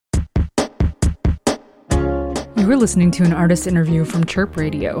You're listening to an artist interview from Chirp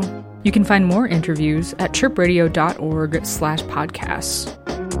Radio. You can find more interviews at chirpradio.org/podcasts.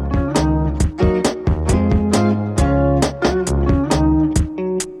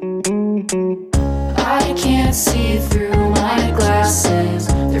 I can't see through my glasses.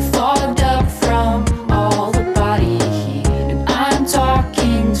 They're fogged up from all the body heat. And I'm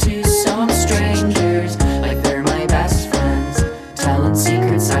talking to some strangers like they're my best friends, telling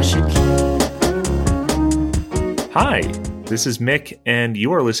secrets I should keep. Hi, this is Mick, and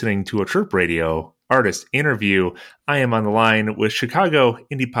you are listening to a Chirp Radio artist interview. I am on the line with Chicago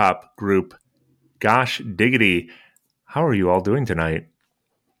indie pop group Gosh Diggity. How are you all doing tonight?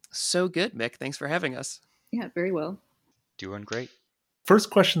 So good, Mick. Thanks for having us. Yeah, very well. Doing great. First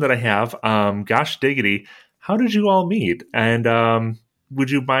question that I have, Gosh Diggity, how did you all meet? And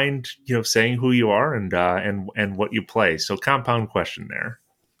would you mind, saying who you are and what you play? So compound question there.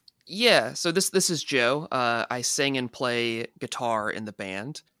 Yeah, so this is Joe. I sing and play guitar in the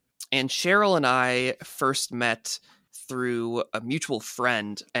band. And Cheryl and I first met through a mutual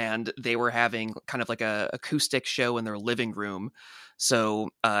friend, and they were having kind of like a acoustic show in their living room. So,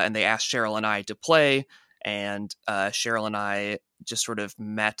 and they asked Cheryl and I to play, and Cheryl and I just sort of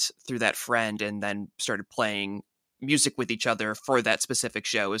met through that friend and then started playing music with each other for that specific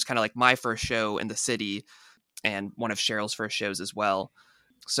show. It was kind of like my first show in the city and one of Cheryl's first shows as well.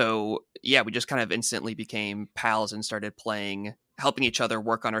 So yeah, we just kind of instantly became pals and started playing, helping each other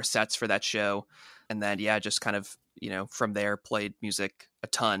work on our sets for that show. And then, yeah, just kind of, from there played music a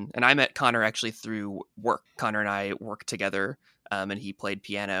ton. And I met Connor actually through work. Connor and I worked together, and he played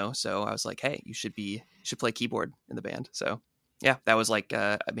piano. So I was like, hey, you should play keyboard in the band. So yeah, that was like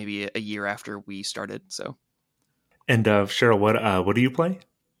maybe a year after we started. So. And Cheryl, what do you play?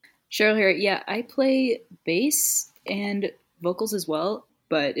 Cheryl here. Yeah, I play bass and vocals as well.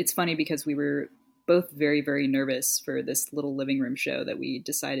 But it's funny because we were both very, very nervous for this little living room show that we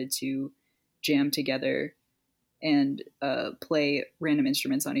decided to jam together and play random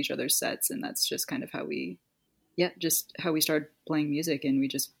instruments on each other's sets. And that's just kind of how we started playing music, and we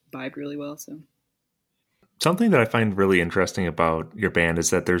just vibed really well. So something that I find really interesting about your band is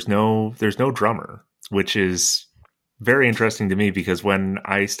that there's no drummer, which is very interesting to me because when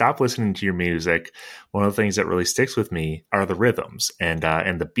I stop listening to your music, one of the things that really sticks with me are the rhythms and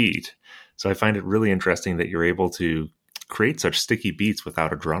the beat. So I find it really interesting that you're able to create such sticky beats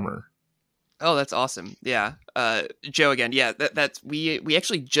without a drummer. Oh, that's awesome. Yeah. Joe again. Yeah, that's we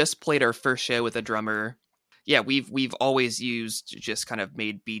actually just played our first show with a drummer. Yeah, we've always just kind of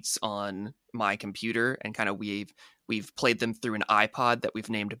made beats on my computer, and kind of we've played them through an iPod that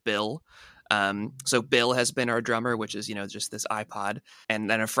we've named Bill. So Bill has been our drummer, which is, just this iPod. And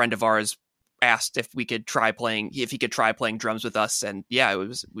then a friend of ours asked if he could try playing drums with us. And yeah,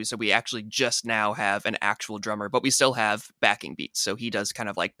 we actually just now have an actual drummer, but we still have backing beats. So he does kind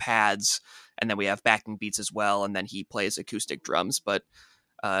of like pads, and then we have backing beats as well. And then he plays acoustic drums, but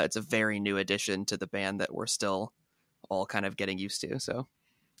it's a very new addition to the band that we're still all kind of getting used to. So.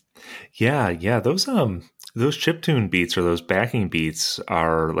 Yeah. Those chiptune beats or those backing beats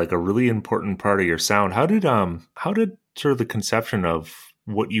are like a really important part of your sound. How did sort of the conception of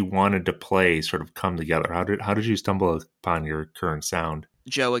what you wanted to play sort of come together? How did you stumble upon your current sound?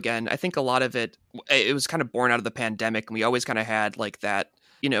 Joe again, I think a lot of it was kind of born out of the pandemic, and we always kind of had like that,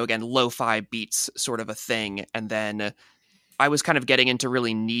 again, lo-fi beats sort of a thing. And then I was kind of getting into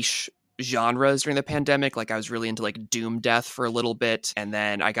really niche genres during the pandemic. Like I was really into like doom death for a little bit, and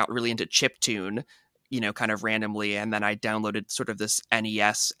then I got really into chiptune, kind of randomly, and then I downloaded sort of this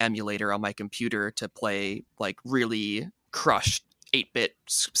NES emulator on my computer to play like really crushed 8-bit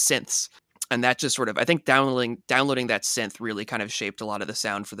synths. And that just sort of, I think downloading that synth really kind of shaped a lot of the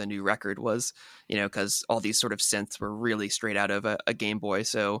sound for the new record was, because all these sort of synths were really straight out of a Game Boy.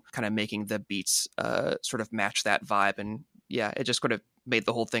 So kind of making the beats sort of match that vibe. And yeah, it just sort of made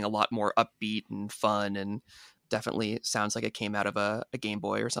the whole thing a lot more upbeat and fun, and definitely sounds like it came out of a Game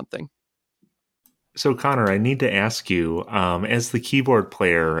Boy or something. So Connor, I need to ask you, as the keyboard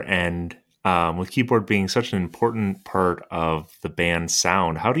player and with keyboard being such an important part of the band's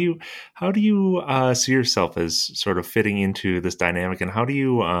sound, how do you see yourself as sort of fitting into this dynamic, and how do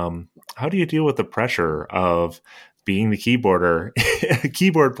you deal with the pressure of being the keyboard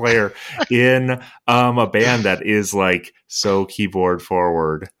player in a band that is like so keyboard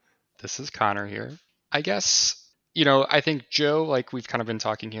forward? This is Connor here. I guess, I think Joe, like we've kind of been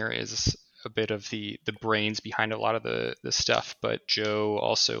talking here, is a bit of the brains behind a lot of the stuff, but Joe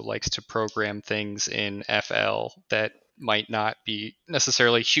also likes to program things in FL that might not be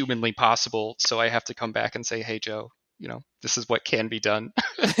necessarily humanly possible. So I have to come back and say, hey, Joe, this is what can be done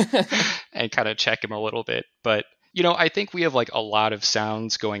and kind of check him a little bit. But I think we have like a lot of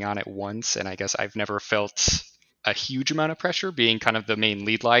sounds going on at once, and I guess I've never felt a huge amount of pressure being kind of the main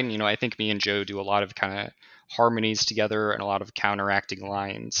lead line. I think me and Joe do a lot of kind of harmonies together and a lot of counteracting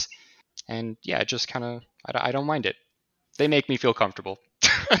lines. And yeah, it just kind of, I don't mind it. They make me feel comfortable.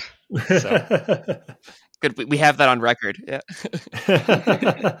 So. Good. We have that on record. Yeah.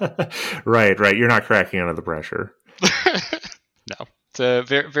 Right. You're not cracking under the pressure. No. It's a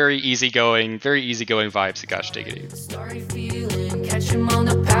very, very easygoing vibes at Gosh Diggity. Starry feeling, catch 'em on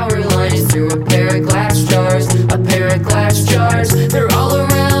the power lines through a pair of glass jars. They're all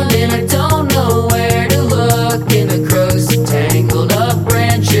around and I don't know where to look. In the crow's tangled up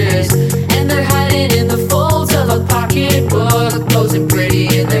branches, and they're hiding in the folds of a pocketbook, posing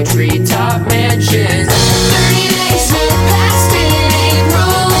pretty in their treetop mansions. 30 days have passed in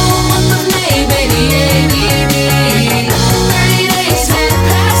April, month of May, baby, ABB. 30 days have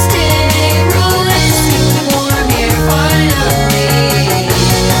passed in April, it's feeling warm here finally.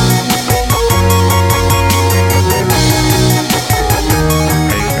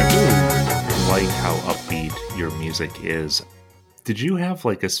 I do like how upbeat your music is. Did you have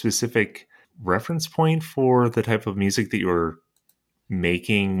like a specific reference point for the type of music that you were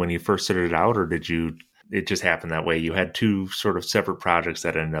making when you first started out, or it just happened that way? You had two sort of separate projects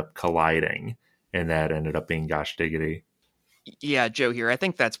that ended up colliding, and that ended up being Gosh Diggity. Yeah, Joe here. I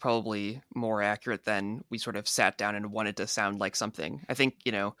think that's probably more accurate than we sort of sat down and wanted to sound like something. I think,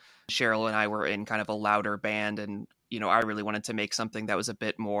 Cheryl and I were in kind of a louder band, and, I really wanted to make something that was a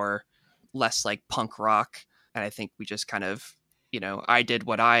bit more, less like punk rock. And I think we just kind of, I did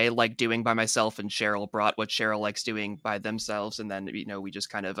what I like doing by myself, and Cheryl brought what Cheryl likes doing by themselves. And then, we just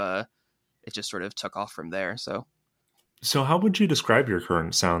kind of, it just sort of took off from there. So how would you describe your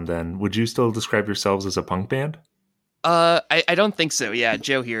current sound then? Would you still describe yourselves as a punk band? I don't think so. Yeah,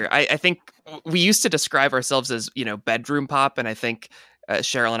 Joe here. I think we used to describe ourselves as, bedroom pop. And I think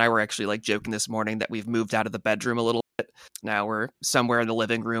Cheryl and I were actually like joking this morning that we've moved out of the bedroom a little bit. Now we're somewhere in the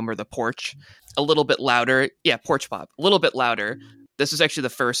living room or the porch, a little bit louder. Yeah, porch pop, a little bit louder. This is actually the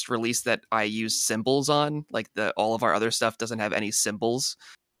first release that I use cymbals on. Like all of our other stuff doesn't have any cymbals.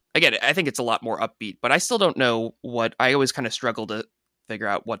 Again, I think it's a lot more upbeat, but I still don't know I always kind of struggle to figure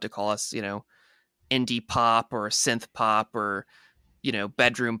out what to call us, indie pop or synth pop or,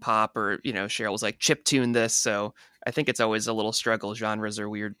 bedroom pop or, Cheryl was like chiptune this. So I think it's always a little struggle. Genres are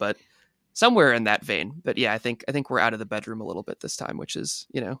weird, but somewhere in that vein. But yeah, I think we're out of the bedroom a little bit this time, which is,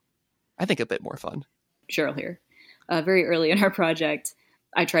 I think a bit more fun. Cheryl here. Very early in our project,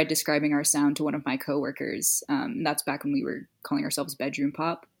 I tried describing our sound to one of my coworkers. That's back when we were calling ourselves bedroom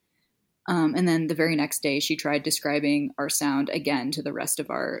pop. And then the very next day, she tried describing our sound again to the rest of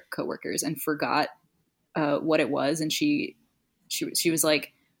our coworkers and forgot what it was. And she was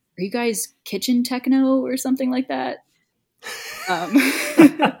like, "Are you guys kitchen techno or something like that?"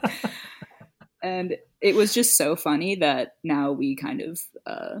 And it was just so funny that now we kind of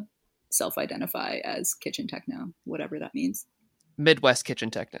self-identify as kitchen techno, whatever that means. Midwest kitchen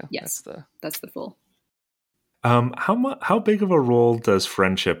techno. Yes, that's the full. How big of a role does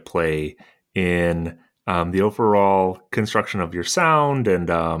friendship play in the overall construction of your sound and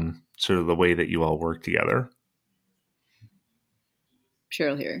sort of the way that you all work together?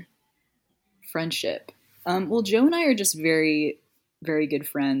 Cheryl here. Friendship. Well, Joe and I are just very, very good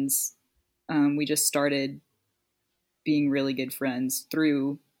friends. We just started being really good friends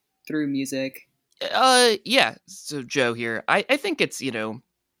through music. Yeah. So Joe here. I think it's,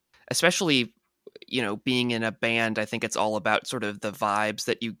 especially, being in a band, I think it's all about sort of the vibes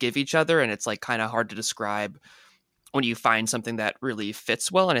that you give each other. And it's like kind of hard to describe when you find something that really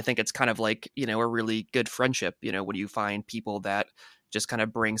fits well. And I think it's kind of like, a really good friendship, when you find people that just kind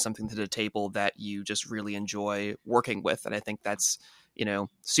of bring something to the table that you just really enjoy working with. And I think that's,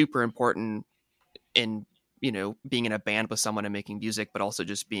 super important in, being in a band with someone and making music, but also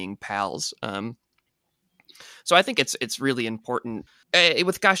just being pals. So I think it's really important.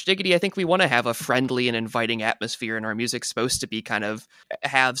 With Gosh Diggity, I think we want to have a friendly and inviting atmosphere, and our music's supposed to be kind of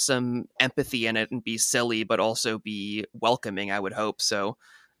have some empathy in it and be silly, but also be welcoming, I would hope. So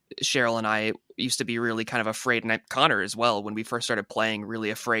Cheryl and I used to be really kind of afraid, and Connor as well, when we first started playing, really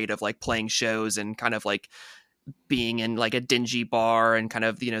afraid of like playing shows and kind of like being in like a dingy bar and kind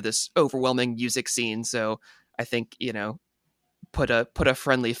of, this overwhelming music scene. So I think, put a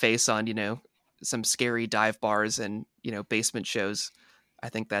friendly face on, some scary dive bars and, basement shows. I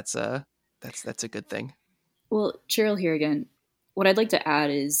think that's a good thing. Well, Cheryl here again. What I'd like to add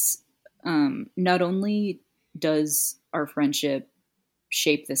is not only does our friendship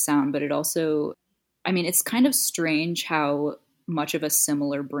shape the sound, but it also, it's kind of strange how much of a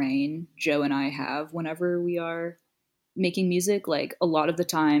similar brain Joe and I have whenever we are making music. Like a lot of the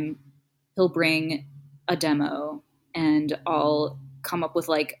time he'll bring a demo and I'll come up with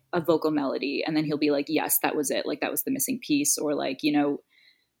like a vocal melody, and then he'll be like, yes, that was it. Like that was the missing piece. Or like, you know,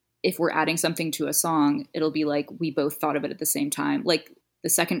 if we're adding something to a song, it'll be like we both thought of it at the same time. Like the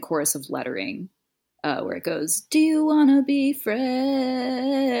second chorus of Lettering, where it goes, do you want to be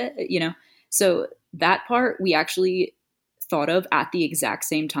friends? You know, so that part we actually thought of at the exact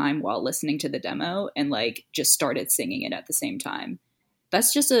same time while listening to the demo, and like just started singing it at the same time.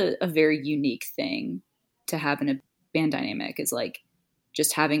 That's just a very unique thing to have in a band dynamic, is like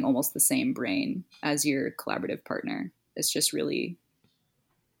just having almost the same brain as your collaborative partner. It's just really,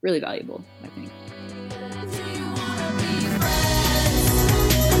 really valuable, I think.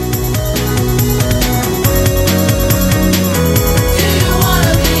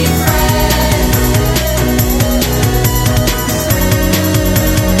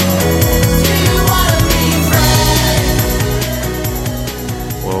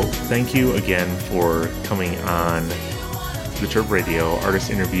 Thank you again for coming on the Chirp Radio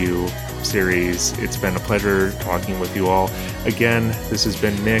Artist Interview Series. It's been a pleasure talking with you all. Again, this has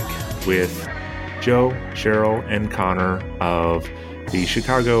been Nick with Joe, Cheryl, and Connor of the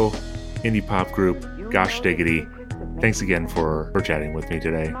Chicago indie pop group Gosh Diggity. Thanks again for chatting with me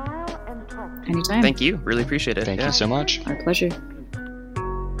today. Anytime. Thank you. Really appreciate it. Thank you so much. Our pleasure. Tell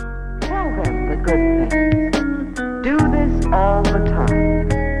them the good things. Do this all the time.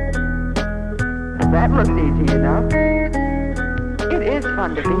 That looks easy enough. It is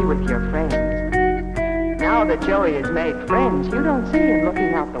fun to be with your friends. Now that Joey has made friends, you don't see him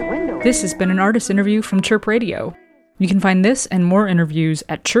looking out the window. This has been an artist interview from Chirp Radio. You can find this and more interviews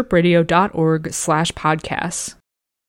at chirpradio.org/podcasts.